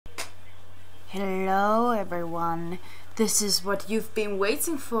Hello everyone, this is what you've been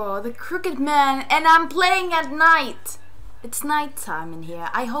waiting for, the Crooked Man, and I'm playing at night. It's nighttime in here.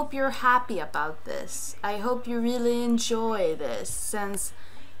 I hope you're happy about this. I hope you really enjoy this, since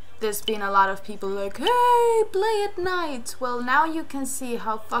there's been a lot of people like, hey, play at night. Well, now you can see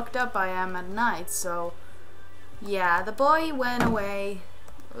how fucked up I am at night, so yeah, the boy went away.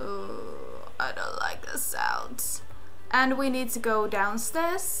 I don't like the sounds. And we need to go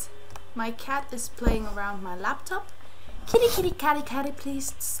downstairs. My cat is playing around my laptop. Kitty, kitty, catty, catty,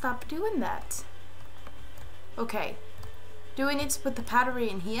 please stop doing that. Okay. Do we need to put the battery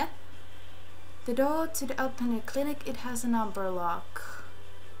in here? The door to the open clinic, it has a number lock.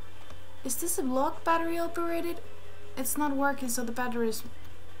 Is this a lock battery operated? It's not working, so the battery is...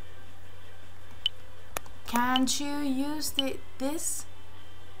 Can't you use this?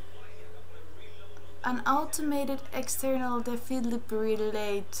 An automated external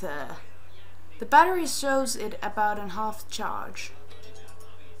defibrillator. The battery shows it about a half charge.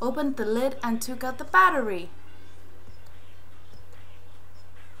 Opened the lid and took out the battery.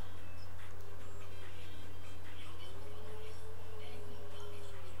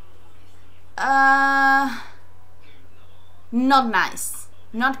 Not nice.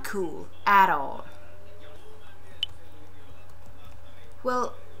 Not cool at all.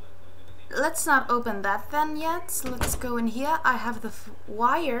 Well, let's not open that then yet. Let's go in here. I have the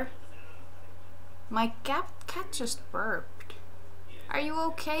wire. My cat just burped. Are you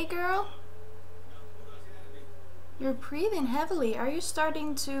okay, girl? You're breathing heavily. Are you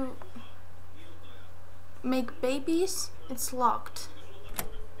starting to make babies? It's locked.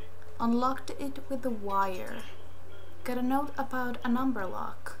 Unlocked it with the wire. Got a note about a number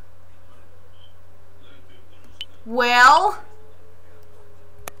lock. Well...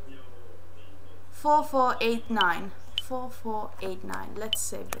 4489. 4489. Let's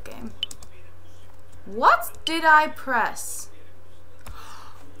save the game. What did I press?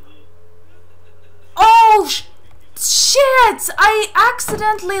 Oh shit! I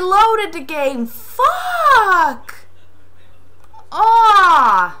accidentally loaded the game. Fuck!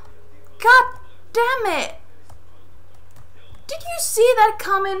 Ah! God damn it! Did you see that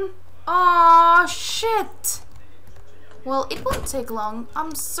coming? Oh shit! Well, it won't take long.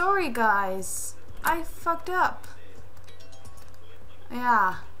 I'm sorry, guys. I fucked up.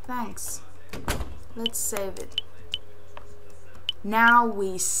 Yeah, thanks. Let's save it. Now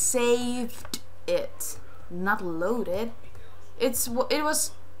we saved it. Not loaded. It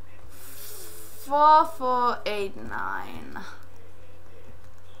was 4489.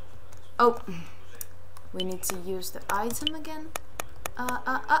 Oh, we need to use the item again.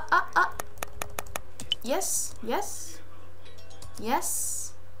 Yes, yes.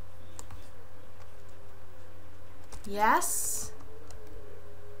 Yes. Yes.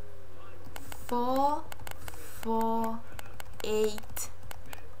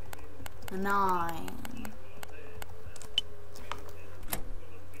 4489.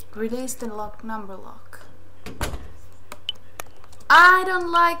 Release the lock number lock. I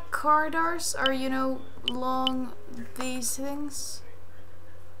don't like corridors or, you know, long these things.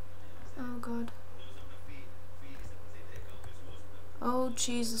 Oh god. Oh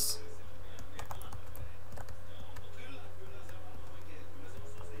Jesus.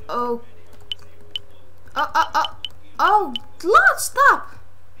 Oh. Oh, Lord, stop!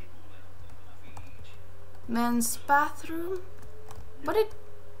 Men's bathroom? What it...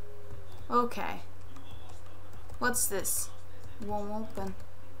 Okay. What's this? Won't open.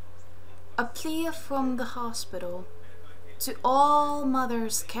 A plea from the hospital. To all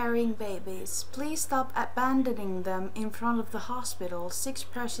mothers carrying babies, please stop abandoning them in front of the hospital. 6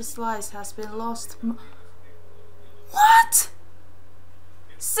 precious lives has been lost. What?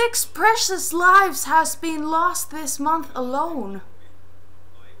 6 precious lives has been lost this month alone.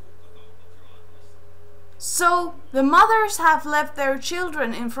 So the mothers have left their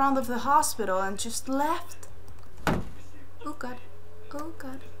children in front of the hospital and just left. Oh god. Oh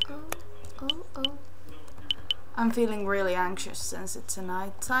god. Oh. I'm feeling really anxious since it's a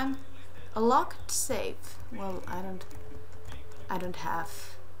night time. A locked safe. Well, I don't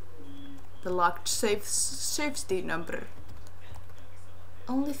have the locked safety number.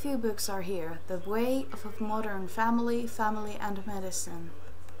 Only few books are here. The Way of a Modern Family, Family and Medicine.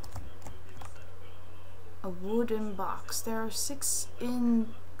 A wooden box. There are 6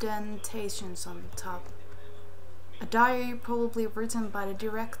 indentations on the top. A diary probably written by the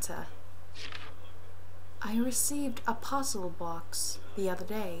director. I received a puzzle box the other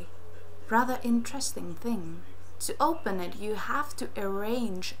day. Rather interesting thing. To open it, you have to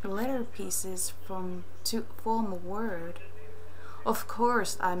arrange letter pieces to form a word. Of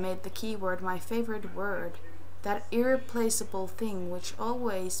course, I made the keyword my favorite word. That irreplaceable thing which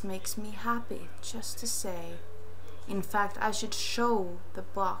always makes me happy, just to say. In fact, I should show the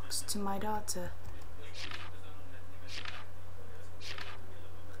box to my daughter.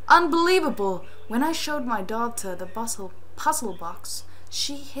 Unbelievable! When I showed my daughter the puzzle box,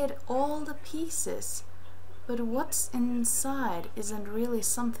 she hid all the pieces. But what's inside isn't really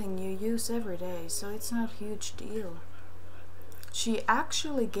something you use every day, so it's not a huge deal. She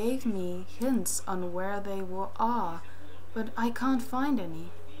actually gave me hints on where they are, but I can't find any.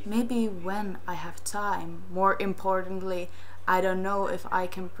 Maybe when I have time. More importantly, I don't know if I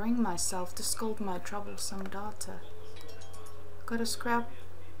can bring myself to scold my troublesome daughter. Got a scrap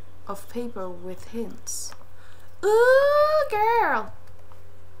of paper with hints. Ooh, girl!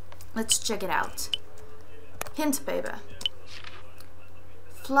 Let's check it out. Hint paper.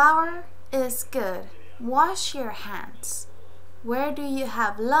 Flour is good. Wash your hands. Where do you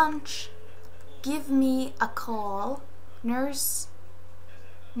have lunch? Give me a call. Nurses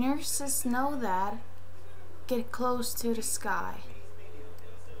know that. Get close to the sky.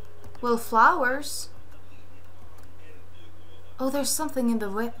 Well, flowers. Oh, there's something in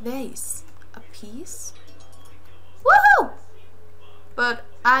the vase. A piece? Woohoo! But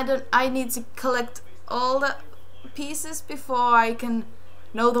I need to collect all the pieces before I can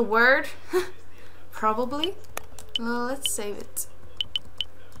know the word. Probably. Well, let's save it.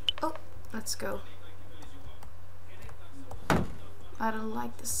 Oh, let's go. I don't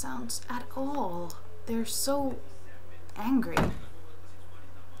like the sounds at all. They're so angry.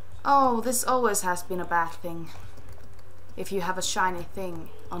 Oh, this always has been a bad thing. If you have a shiny thing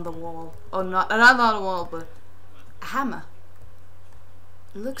on the wall. Oh, not on the wall, but a hammer.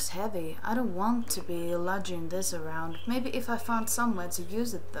 It looks heavy. I don't want to be lugging this around. Maybe if I found somewhere to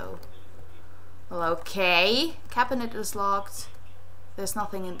use it though. Well, okay. Cabinet is locked. There's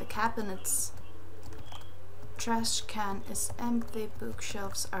nothing in the cabinets. Trash can is empty.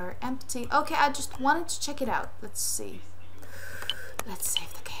 Bookshelves are empty. Okay, I just wanted to check it out. Let's see. Let's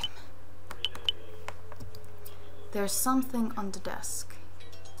save the game. There's something on the desk.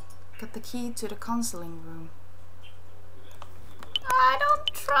 Got the key to the counseling room. I don't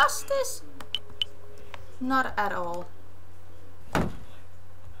trust this. Not at all.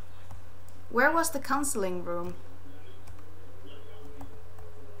 Where was the counseling room?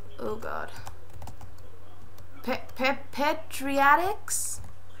 Oh god. Pediatrics?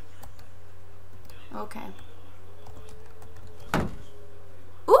 Okay.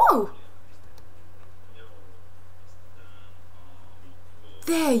 Ooh!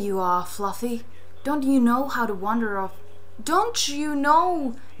 There you are, Fluffy. Don't you know how to wander off? Don't you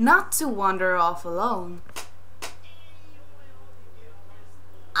know not to wander off alone?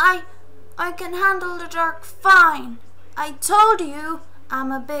 I can handle the dark fine. I told you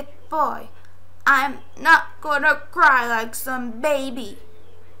I'm a big boy. I'm not gonna cry like some baby.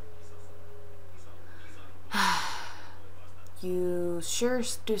 You sure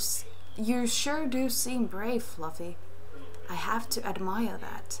do seem brave, Fluffy. I have to admire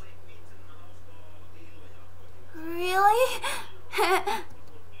that. Really?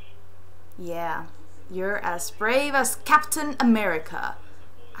 Yeah, you're as brave as Captain America.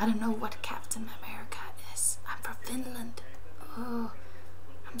 I don't know what Captain America is. I'm from Finland. Oh,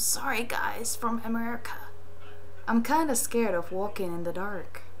 I'm sorry guys from America. I'm kinda scared of walking in the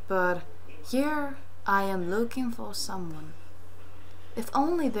dark, but here I am looking for someone. If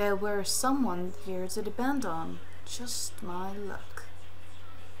only there were someone here to depend on. Just my luck.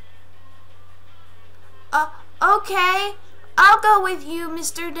 Okay. I'll go with you,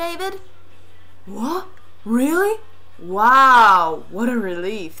 Mr. David. What? Really? Wow, what a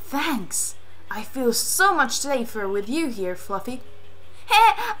relief. Thanks. I feel so much safer with you here, Fluffy.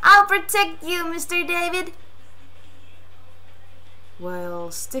 Hey, I'll protect you, Mr. David. Well,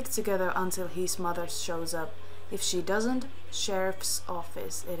 stick together until his mother shows up. If she doesn't, sheriff's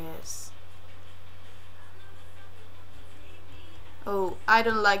office it is. Oh, I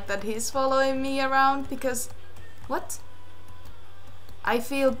don't like that he's following me around because... What? I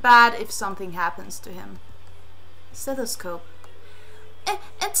feel bad if something happens to him. Stethoscope.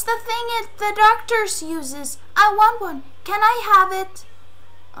 It's the thing the doctors uses. I want one. Can I have it?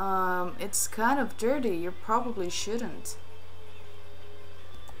 It's kind of dirty. You probably shouldn't.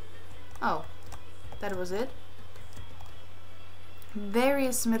 Oh, that was it?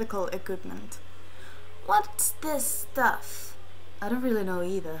 Various medical equipment. What's this stuff? I don't really know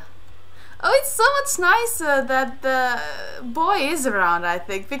either. Oh, it's so much nicer that the boy is around, I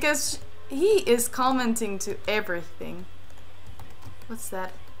think, because he is commenting to everything. What's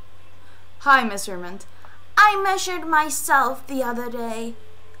that? High measurement. I measured myself the other day.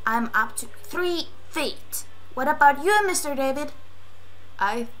 I'm up to 3 feet. What about you, Mr. David?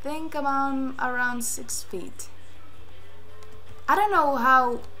 I think I'm around 6 feet. I don't know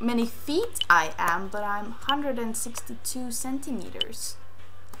how many feet I am, but I'm 162 centimeters.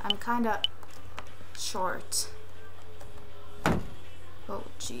 I'm kinda short. Oh,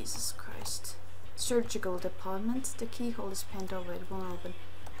 Jesus Christ. Surgical department. The keyhole is pinned over. It won't open.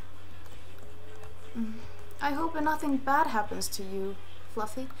 I hope nothing bad happens to you,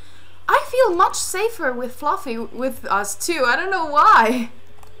 Fluffy. I feel much safer with Fluffy with us too. I don't know why.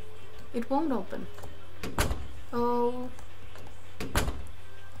 It won't open. Oh.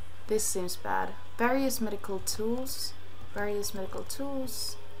 This seems bad. Various medical tools. Various medical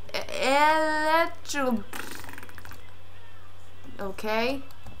tools. Electro. Okay.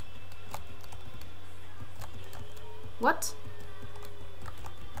 What?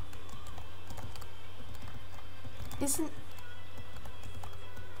 Isn't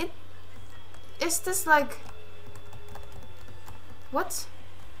it? Is this like what?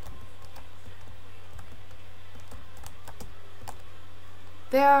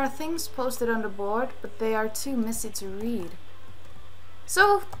 There are things posted on the board, but they are too messy to read.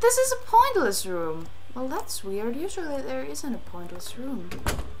 So this is a pointless room. Well, that's weird. Usually there isn't a pointless room.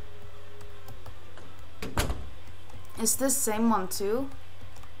 Is this same one too?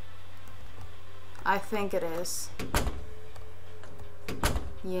 I think it is.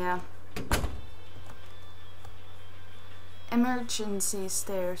 Yeah. Emergency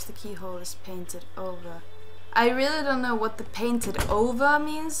stairs. The keyhole is painted over. I really don't know what the painted over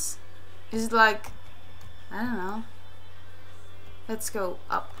means. Is it like, I don't know. Let's go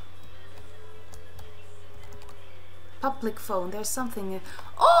up. Public phone. There's something.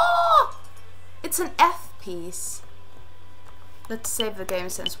 Oh! It's an F piece. Let's save the game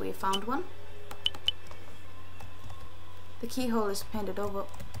since we found one. The keyhole is painted over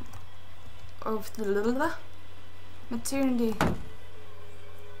the little maternity.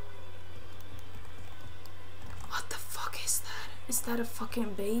 What the fuck is that? Is that a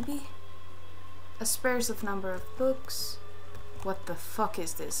fucking baby? A spares of number of books. What the fuck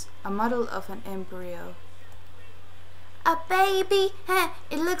is this? A model of an embryo. A baby? Huh,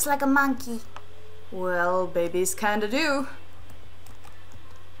 it looks like a monkey. Well, babies kinda do.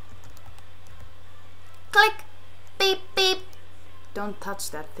 Click. Beep, beep. Don't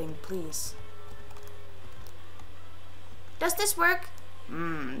touch that thing, please. Does this work?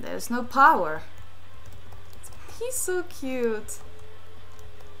 There's no power. He's so cute.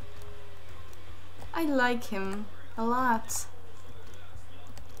 I like him a lot.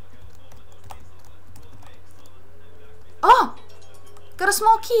 Oh! Got a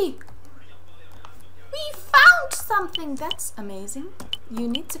small key. We found something. That's amazing. You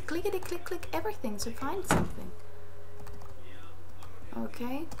need to clickety click click everything to find something.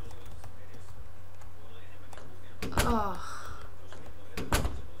 Okay. Oh.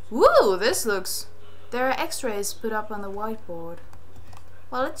 Woo, this looks... There are x-rays put up on the whiteboard.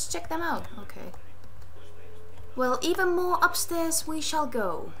 Well, let's check them out. Okay. Well, even more upstairs we shall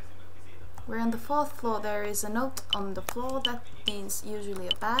go. We're on the 4th floor. There is a note on the floor. That means usually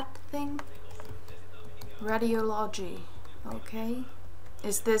a bad thing. Radiology. Okay.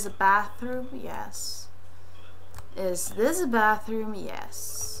 Is this a bathroom? Yes. Is this a bathroom?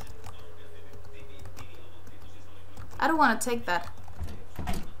 Yes. I don't want to take that.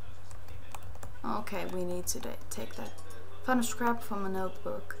 Okay, we need to take that. Found a scrap from a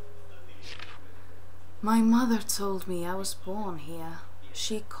notebook. My mother told me I was born here.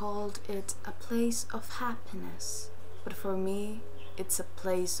 She called it a place of happiness. But for me, it's a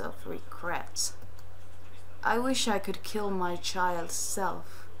place of regret. I wish I could kill my child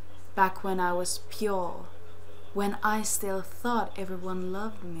self. Back when I was pure. When I still thought everyone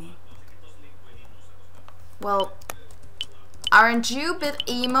loved me. Well, aren't you a bit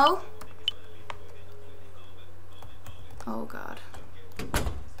emo? Oh god.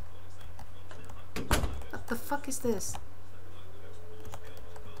 What the fuck is this?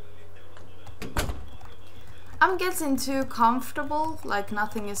 I'm getting too comfortable, like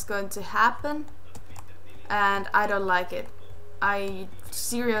nothing is going to happen. And I don't like it. I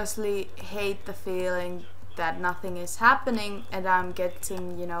seriously hate the feeling that nothing is happening and I'm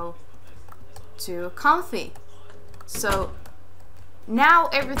getting, you know, too comfy. So now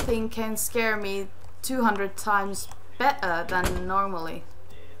everything can scare me 200 times better than normally.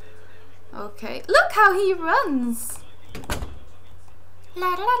 Okay, look how he runs. La,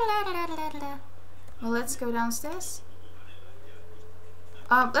 la, la, la, la, la. Well, let's go downstairs.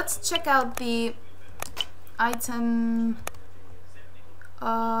 Let's check out the item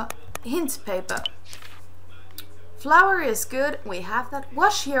hint paper. Flour is good. We have that.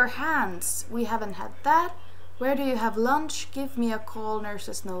 Wash your hands. We haven't had that. Where do you have lunch? Give me a call.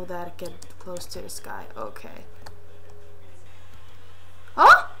 Nurses know that. Get close to the sky. Okay.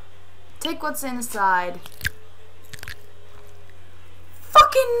 Oh! Take what's inside.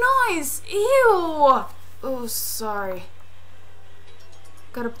 Fucking noise! Ew! Oh, sorry.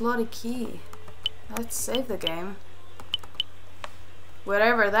 Got a bloody key. Let's save the game.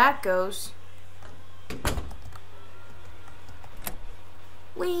 Wherever that goes.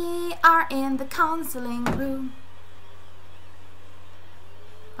 We are in the counseling room.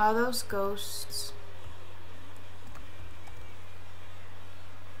 Are those ghosts?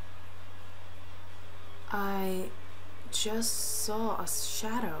 I just saw a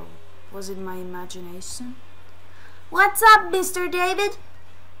shadow. Was it my imagination? What's up, Mr. David?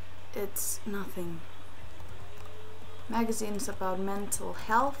 It's nothing. Magazines about mental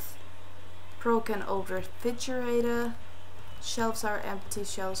health. Broken old refrigerator. Shelves are empty,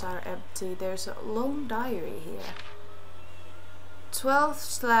 shelves are empty. There's a lone diary here.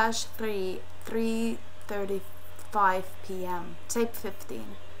 12/3, 3:35 p.m. Tape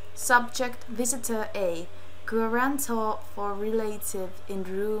 15. Subject, visitor A. Guarantor for relative in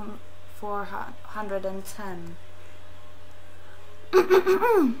room 410.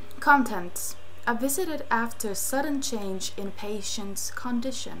 Contents. I visited after sudden change in patient's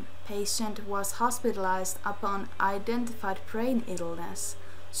condition. Patient was hospitalized upon identified brain illness.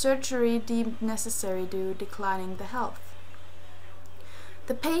 Surgery deemed necessary due declining the health.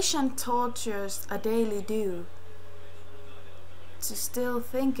 The patient tortures a daily due to still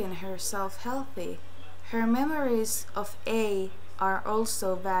thinking herself healthy. Her memories of A are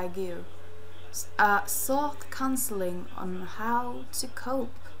also vague. Sought counseling on how to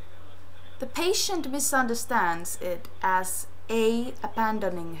cope. The patient misunderstands it as A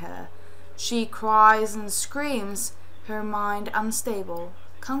abandoning her. She cries and screams, her mind unstable.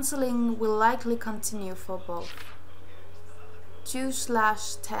 Counseling will likely continue for both.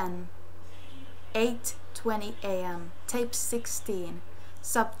 2/10, 8:20 a.m. Tape 16.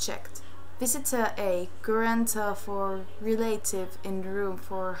 Subject, visitor A, guarantor for relative in room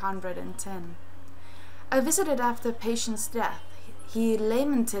 410. I visited after patient's death. He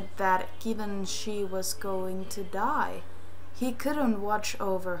lamented that given she was going to die, he couldn't watch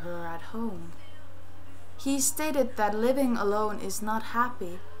over her at home. He stated that living alone is not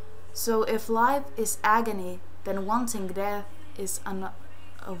happy, so if life is agony, then wanting death is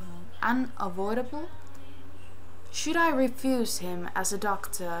unavoidable. Should I refuse him as a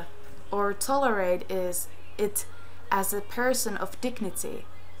doctor, or tolerate it as a person of dignity?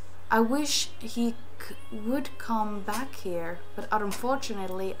 I wish he would come back here, but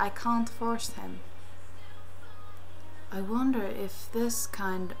unfortunately I can't force him. I wonder if this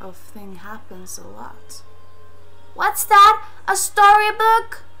kind of thing happens a lot. What's that? A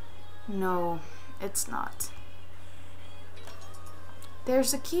storybook? No, it's not.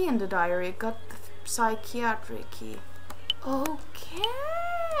 There's a key in the diary. Got the psychiatric key. Okay,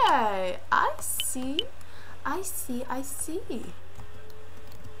 I see.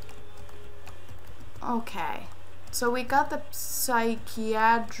 Okay, so we got the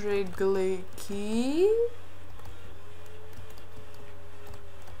psychiatric key.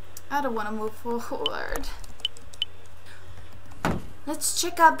 I don't want to move forward. Let's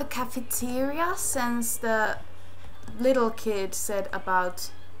check out the cafeteria, since the little kid said about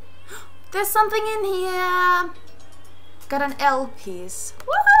there's something in here. Got an L piece.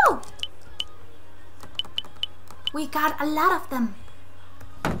 Woohoo! We got a lot of them.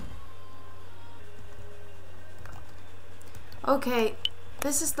 Okay,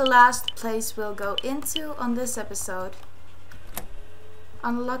 this is the last place we'll go into on this episode.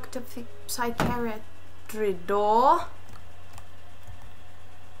 Unlock the psychiatry door.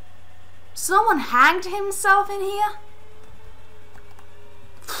 Someone hanged himself in here?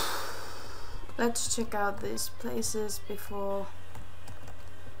 Let's check out these places before.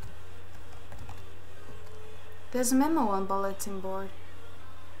 There's a memo on bulletin board.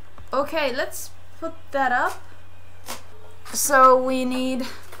 Okay, let's put that up. So we need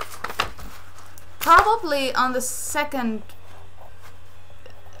probably on the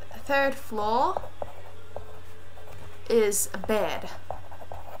third floor is a bed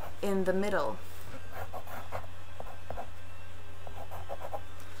in the middle.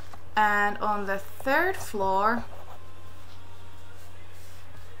 And on the third floor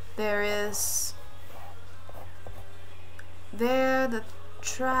there is the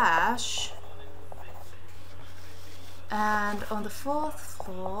trash. And on the fourth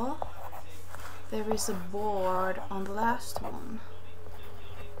floor there is a board on the last one.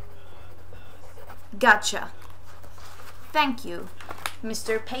 Gotcha. Thank you,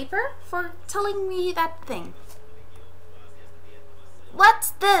 Mr. Paper, for telling me that thing.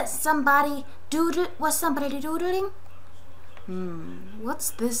 What's this? Was somebody doodling?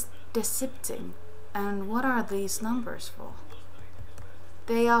 What's this depicting? And what are these numbers for?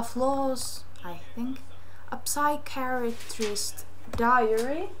 They are flaws, I think. A psychiatrist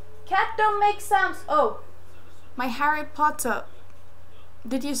diary. Cat don't make sounds. Oh, my Harry Potter.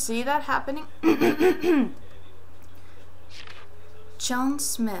 Did you see that happening? John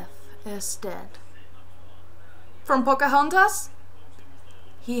Smith is dead. From Pocahontas?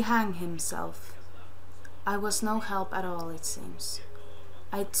 He hanged himself. I was no help at all, it seems.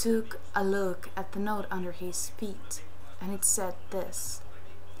 I took a look at the note under his feet, and it said this: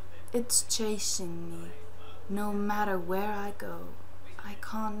 "It's chasing me, no matter where I go.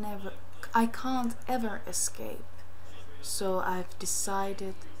 I can't ever escape, so I've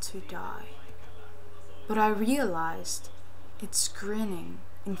decided to die." But I realized it's grinning.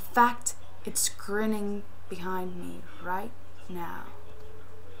 In fact, it's grinning behind me right now.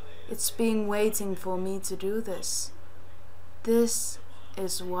 It's been waiting for me to do this. This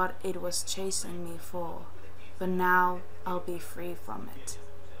is what it was chasing me for, but now I'll be free from it.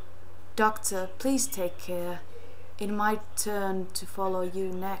 Doctor, please take care. It might turn to follow you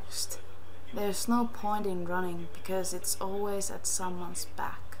next. There's no point in running because it's always at someone's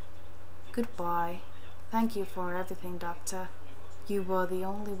back. Goodbye. Thank you for everything, Doctor. You were the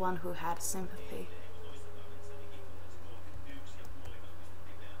only one who had sympathy.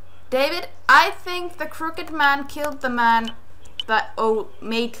 David, I think the crooked man killed the man that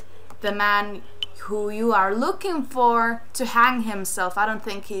made the man who you are looking for to hang himself. I don't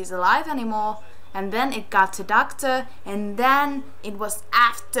think he's alive anymore. And then it got to Doctor, and then it was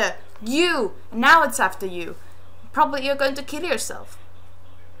after you. And now it's after you. Probably you're going to kill yourself.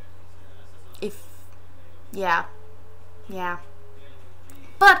 Yeah.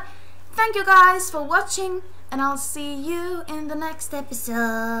 But thank you guys for watching, and I'll see you in the next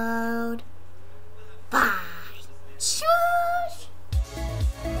episode. Bye. Shoo!